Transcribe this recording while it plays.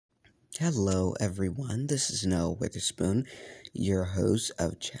Hello, everyone. This is Noah Witherspoon, your host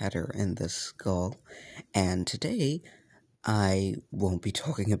of Chatter and the Skull. And today, I won't be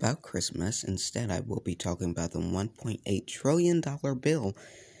talking about Christmas. Instead, I will be talking about the $1.8 trillion bill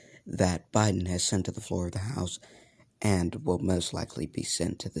that Biden has sent to the floor of the House and will most likely be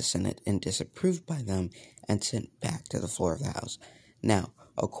sent to the Senate and disapproved by them and sent back to the floor of the House. Now,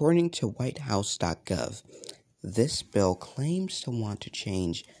 according to WhiteHouse.gov, this bill claims to want to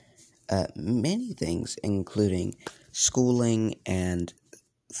change many things, including schooling and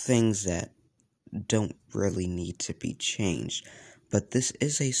things that don't really need to be changed. But this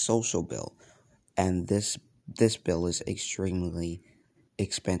is a social bill, and this bill is extremely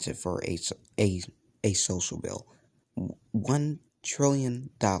expensive for a social bill. $1 trillion,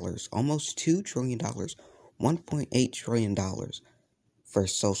 almost $2 trillion, $1.8 trillion for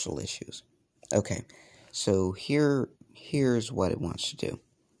social issues. Okay, so here's what it wants to do.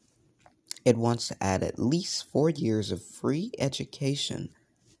 It wants to add at least 4 years of free education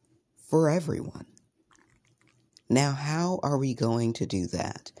for everyone. Now, how are we going to do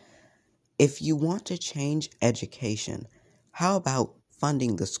that? If you want to change education, how about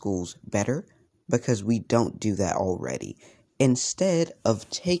funding the schools better? Because we don't do that already. Instead of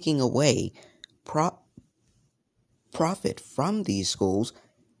taking away profit from these schools,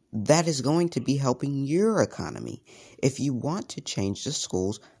 that is going to be helping your economy. If you want to change the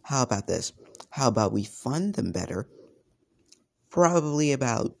schools, how about this? How about we fund them better? Probably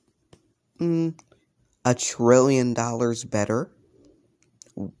about $1 trillion better,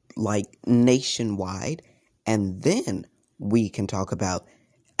 like nationwide, and then we can talk about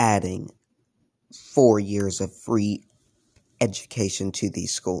adding 4 years of free education to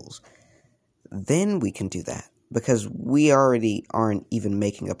these schools. Then we can do that because we already aren't even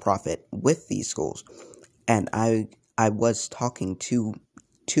making a profit with these schools. And I was talking to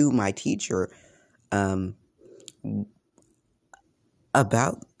my teacher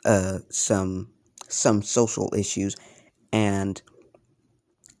about some social issues, and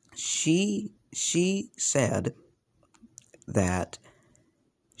she said that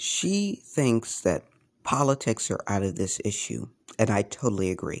she thinks that politics are out of this issue, and I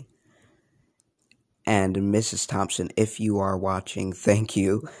totally agree. And Mrs. Thompson, if you are watching, thank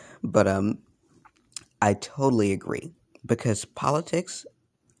you, but I totally agree because politics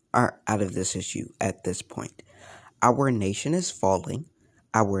are out of this issue at this point. Our nation is falling.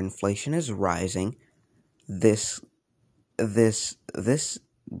 Our inflation is rising. There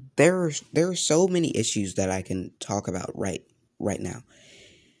are so many issues that I can talk about right now.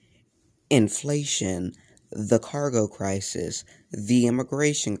 Inflation, the cargo crisis, the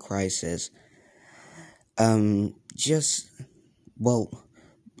immigration crisis,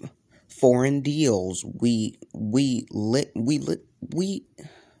 foreign deals. We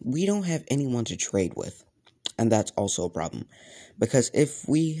don't have anyone to trade with. And that's also a problem, because if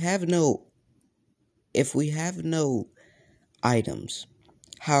we have no items,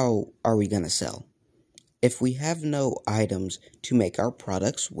 how are we going to sell? If we have no items to make our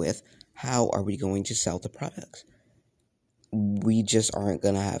products with, how are we going to sell the products? We just aren't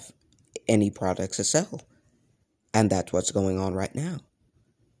going to have any products to sell. And that's what's going on right now.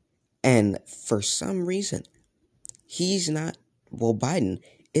 And for some reason, Biden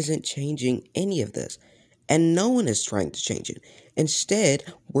isn't changing any of this. And no one is trying to change it.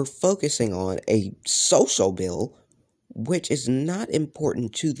 Instead, we're focusing on a social bill, which is not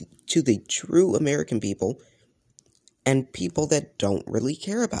important to the true American people and people that don't really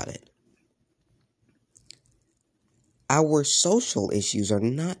care about it. Our social issues are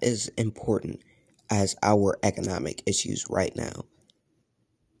not as important as our economic issues right now.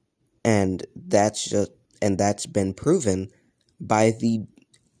 And that's been proven by the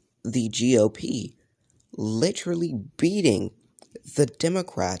GOP literally beating the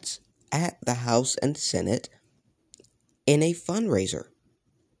Democrats at the House and Senate in a fundraiser.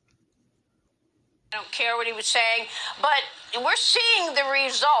 I don't care what he was saying, but we're seeing the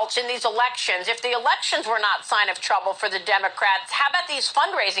results in these elections. If the elections were not a sign of trouble for the Democrats, how about these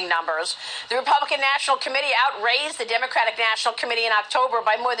fundraising numbers? The Republican National Committee outraised the Democratic National Committee in October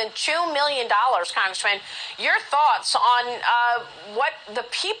by more than $2 million, Congressman. Your thoughts on what the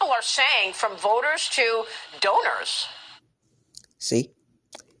people are saying, from voters to donors? See?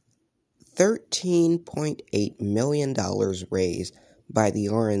 $13.8 million raised by the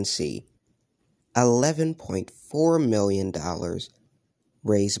RNC. $11.4 million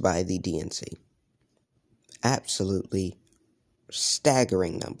raised by the DNC. Absolutely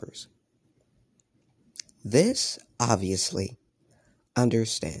staggering numbers. This obviously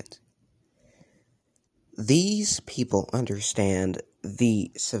understands. These people understand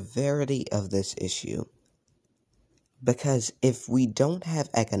the severity of this issue. Because if we don't have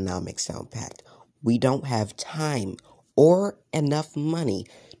economic sound pact, we don't have time or enough money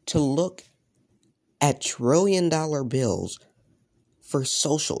to look at trillion-dollar bills for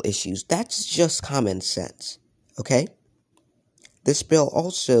social issues. That's just common sense, okay? This bill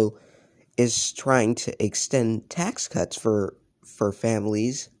also is trying to extend tax cuts for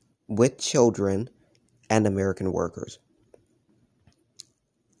families with children and American workers.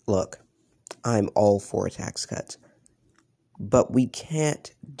 Look, I'm all for tax cuts, but we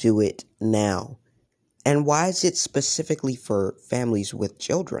can't do it now. And why is it specifically for families with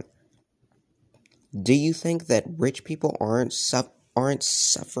children? Do you think that rich people aren't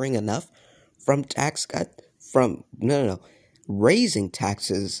suffering enough from tax cut? No. Raising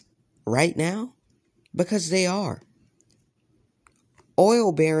taxes right now? Because they are.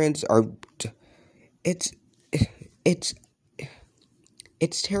 Oil barons are, it's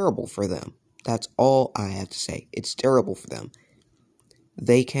terrible for them. That's all I have to say. It's terrible for them.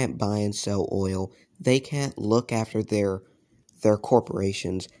 They can't buy and sell oil. They can't look after their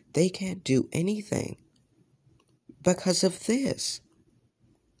corporations. They can't do anything because of this.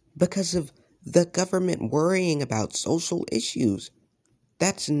 Because of the government worrying about social issues.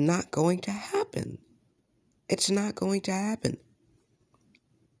 That's not going to happen. It's not going to happen.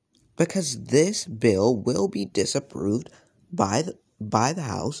 Because this bill will be disapproved by the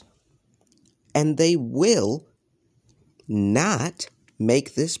House, and they will not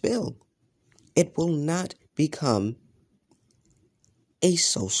make this bill. It will not become a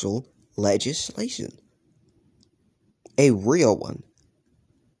social legislation, a real one.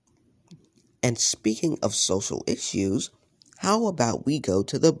 And speaking of social issues, how about we go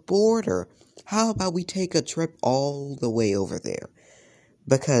to the border? How about we take a trip all the way over there?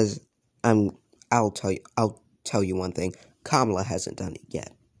 Because I'll tell you one thing. Kamala hasn't done it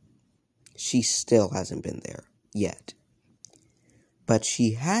yet. She still hasn't been there yet. But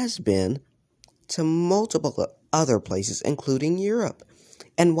she has been to multiple other places, including Europe.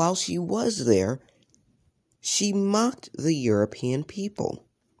 And while she was there, she mocked the European people,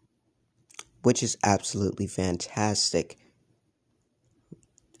 which is absolutely fantastic.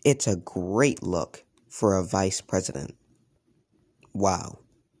 It's a great look for a vice president. Wow.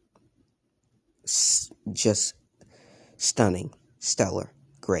 Just stunning, stellar,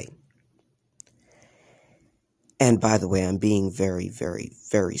 great. And by the way, I'm being very, very,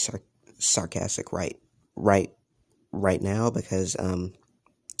 very sarcastic right now because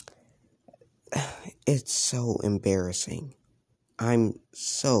it's so embarrassing. I'm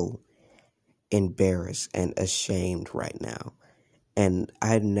so embarrassed and ashamed right now. And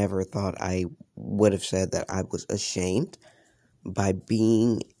I never thought I would have said that I was ashamed by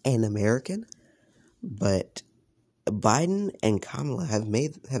being an American, but Biden and Kamala have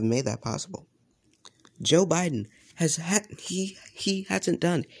made that possible. Joe Biden he hasn't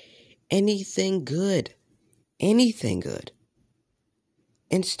done anything good.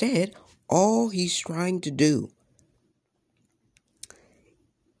 Instead, all he's trying to do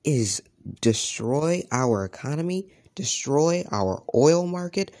is destroy our economy, destroy our oil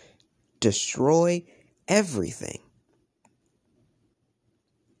market, destroy everything.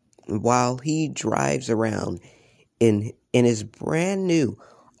 While he drives around in his brand new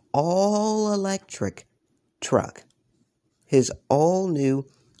all-electric truck, his all-new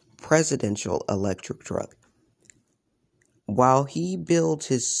presidential electric truck, while he builds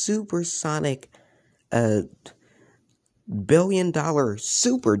his supersonic billion-dollar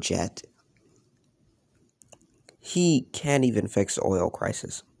super jet, he can't even fix the oil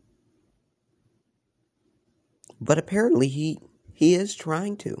crisis. But apparently he is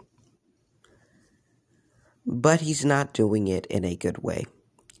trying to. But he's not doing it in a good way.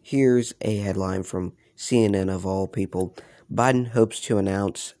 Here's a headline from CNN of all people. Biden hopes to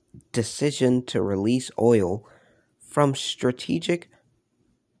announce decision to release oil from Strategic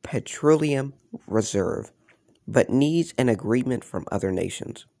Petroleum Reserve, but needs an agreement from other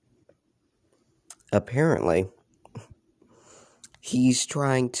nations. Apparently, he's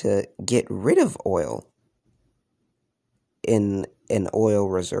trying to get rid of oil in an oil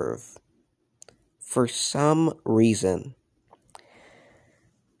reserve for some reason.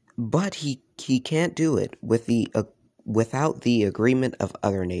 But he can't do it without the agreement of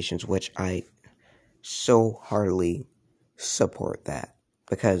other nations, which I so heartily support that.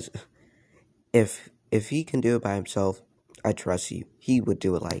 Because if he can do it by himself, I trust you. He would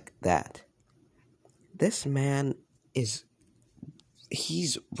do it like that. This man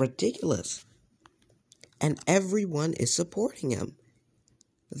he's ridiculous. And everyone is supporting him.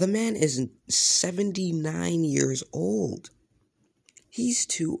 The man is 79 years old. He's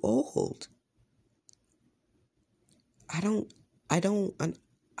too old. I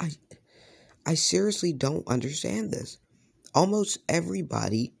seriously don't understand this. Almost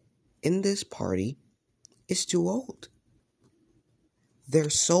everybody in this party is too old. They're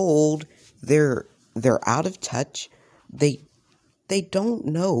sold. They're out of touch. They don't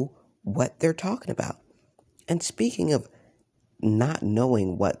know what they're talking about. And speaking of not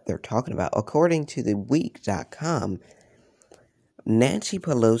knowing what they're talking about, according to theweek.com, Nancy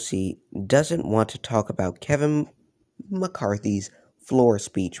Pelosi doesn't want to talk about Kevin McCarthy's floor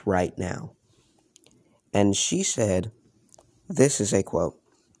speech right now. And she said, this is a quote,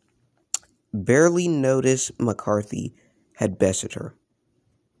 "Barely noticed McCarthy had bested her."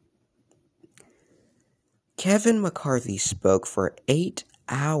 Kevin McCarthy spoke for 8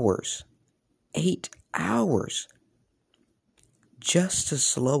 hours. 8 hours. Just to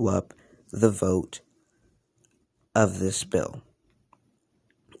slow up the vote of this bill.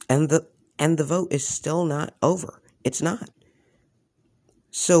 And the vote is still not over. It's not.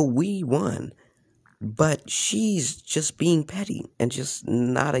 So we won. But she's just being petty and just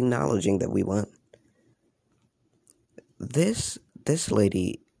not acknowledging that we won. This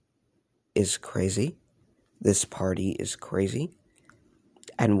lady is crazy. This party is crazy.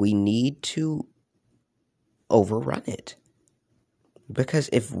 And we need to overrun it. Because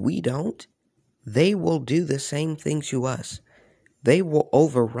if we don't, they will do the same thing to us. They will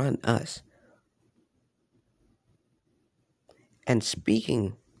overrun us. And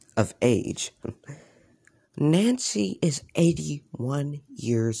speaking of age, Nancy is 81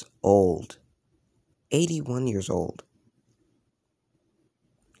 years old. 81 years old.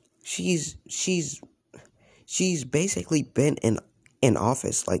 She's basically been in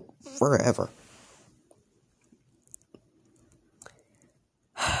office like forever.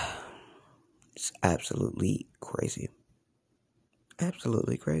 It's absolutely crazy.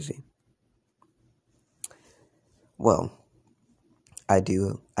 Absolutely crazy. Well, I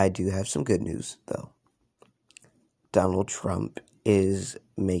do have some good news though. Donald Trump is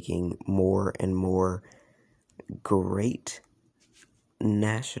making more and more great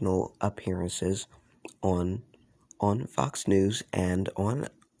national appearances on Fox News and on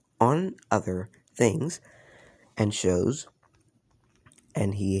other things and shows,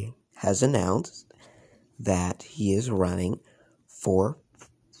 and he has announced that he is running for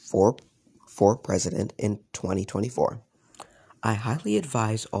president in 2024. I highly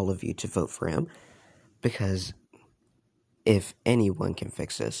advise all of you to vote for him, because if anyone can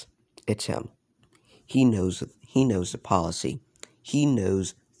fix this, it's him. He knows the policy. He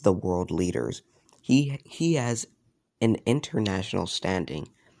knows the world leaders. He has an international standing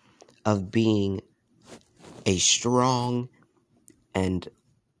of being a strong and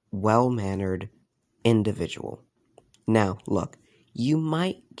well-mannered individual. Now, look, you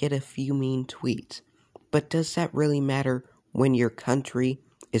might get a few mean tweets, but does that really matter when your country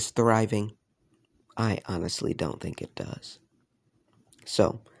is thriving? I honestly don't think it does.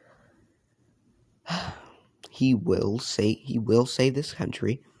 So, he will save this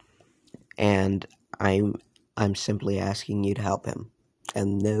country, and I'm simply asking you to help him.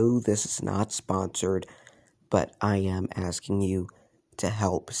 And no, this is not sponsored, but I am asking you to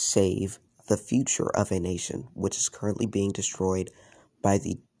help save the future of a nation, which is currently being destroyed by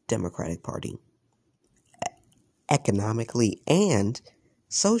the Democratic Party, economically and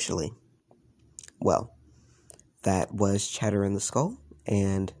socially. Well, that was Chatter in the Skull,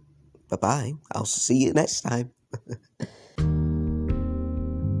 and bye-bye. I'll see you next time.